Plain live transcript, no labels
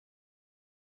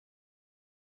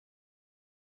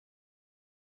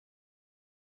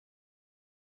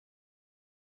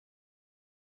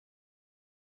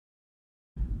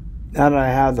Now that I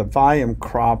have the volume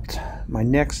cropped, my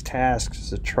next task is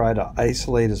to try to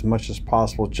isolate as much as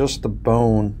possible just the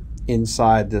bone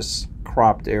inside this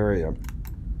cropped area.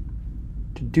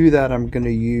 To do that, I'm going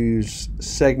to use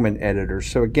segment editor.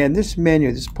 So again, this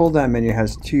menu, this pull down menu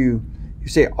has two. You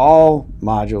say all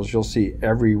modules, you'll see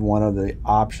every one of the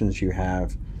options you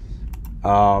have.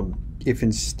 If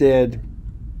instead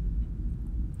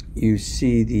you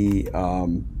see the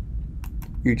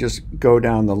you just go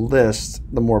down the list,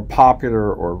 the more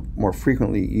popular or more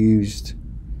frequently used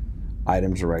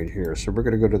items are right here. So we're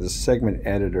going to go to the segment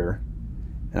editor,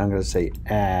 and I'm going to say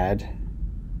add,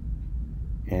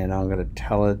 and I'm going to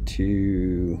tell it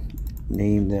to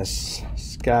name this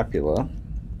scapula.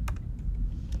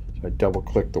 So I double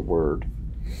click the word,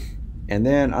 and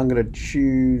then I'm going to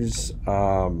choose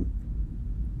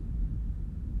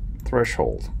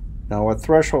threshold. Now what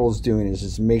threshold is doing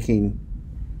is making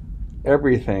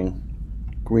everything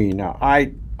green. Now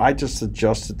I just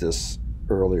adjusted this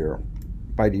earlier.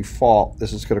 By default,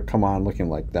 this is going to come on looking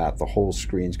like that. The whole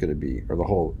screen's going to be, or the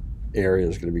whole area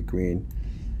is going to be green.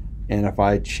 And if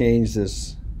I change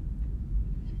this,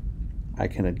 I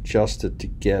can adjust it to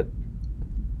get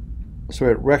so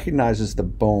it recognizes the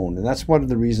bone. And that's one of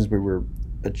the reasons we were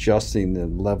adjusting the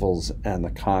levels and the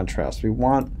contrast. We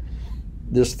want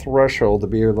this threshold to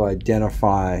be able to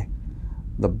identify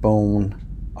the bone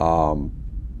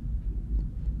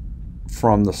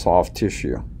from the soft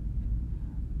tissue.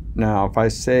 Now if I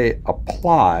say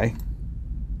apply,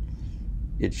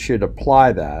 it should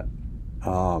apply that,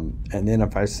 and then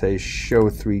if I say show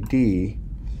 3D,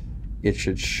 it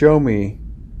should show me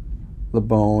the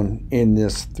bone in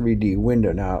this 3D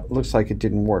window. Now it looks like it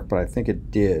didn't work, but I think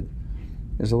it did.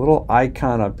 There's a little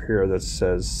icon up here that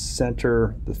says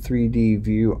center the 3D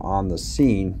view on the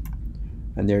scene,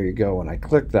 and there you go. When I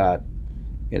click that,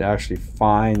 it actually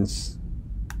finds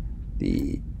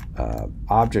the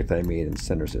object I made and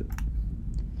centers it.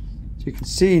 So you can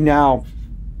see now,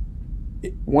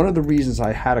 one of the reasons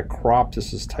I had to crop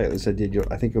this as tightly as I did,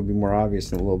 I think it'll be more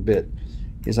obvious in a little bit,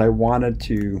 is I wanted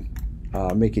to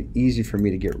make it easy for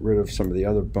me to get rid of some of the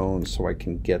other bones so I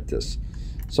can get this.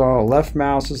 So left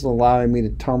mouse is allowing me to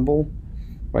tumble.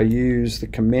 If I use the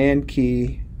command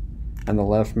key and the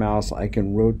left mouse, I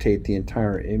can rotate the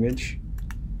entire image,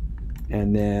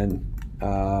 and then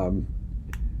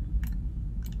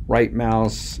right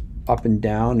mouse up and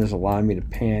down is allowing me to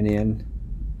pan in,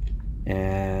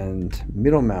 and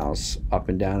middle mouse up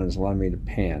and down is allowing me to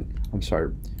pan. I'm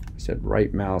sorry, I said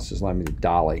right mouse is allowing me to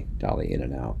dolly in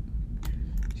and out.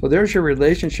 So there's your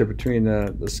relationship between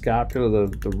the scapula,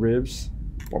 the ribs,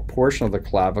 or portion of the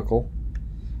clavicle.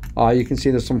 You can see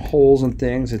there's some holes and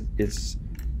things. It's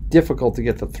difficult to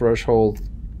get the threshold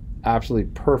absolutely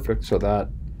perfect so that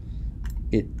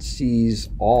it sees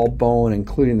all bone,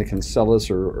 including the cancellous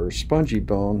or spongy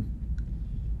bone.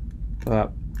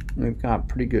 But we've got a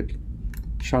pretty good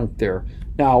chunk there.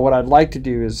 Now what I'd like to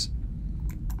do is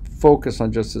focus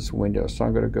on just this window. So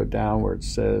I'm going to go down where it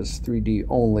says 3D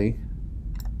only,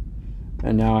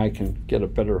 and now I can get a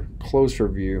better, closer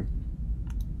view.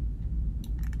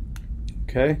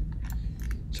 Okay,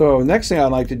 so next thing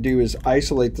I'd like to do is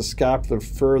isolate the scapula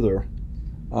further.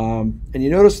 And you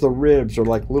notice the ribs are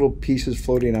like little pieces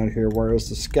floating out here, whereas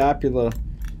the scapula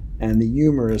and the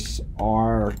humerus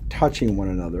are touching one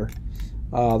another.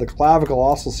 The clavicle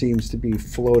also seems to be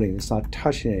floating. It's not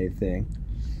touching anything.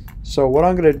 So what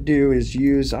I'm going to do is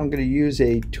I'm going to use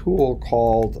a tool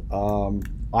called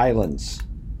islands.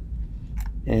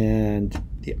 And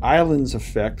the islands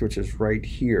effect, which is right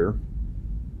here,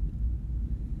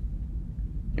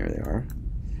 there they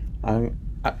are.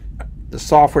 The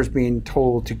software is being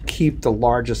told to keep the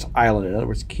largest island. In other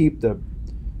words, keep the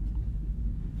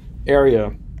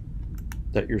area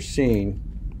that you're seeing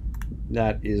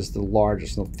that is the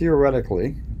largest. Now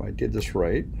theoretically, if I did this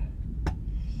right,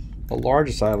 the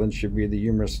largest island should be the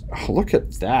humerus. Oh, look at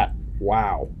that.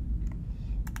 Wow.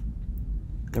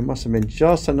 There must have been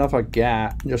just enough of a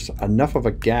gap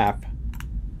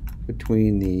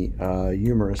between the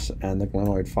humerus and the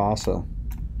glenoid fossa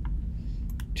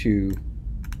to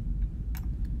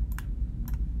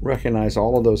recognize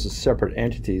all of those as separate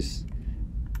entities.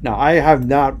 Now I have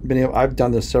not been able, I've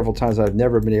done this several times, I've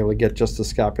never been able to get just the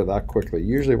scapula that quickly.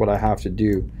 Usually what I have to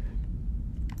do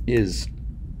is,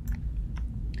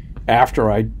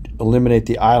 after I eliminate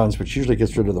the islands, which usually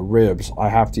gets rid of the ribs, I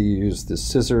have to use the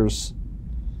scissors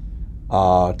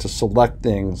to select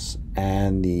things,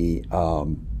 and the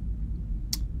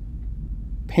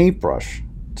paintbrush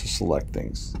to select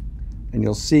things. And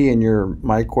you'll see in your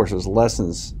My Courses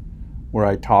lessons where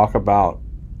I talk about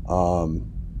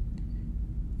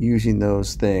using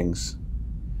those things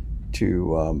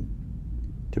to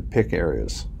to pick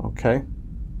areas, okay?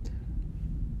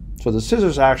 So the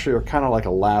scissors actually are kind of like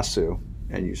a lasso,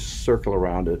 and you circle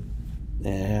around it,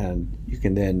 and you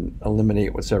can then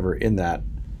eliminate what's ever in that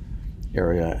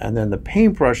area. And then the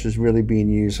paintbrush is really being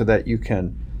used so that you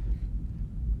can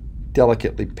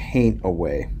delicately paint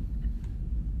away.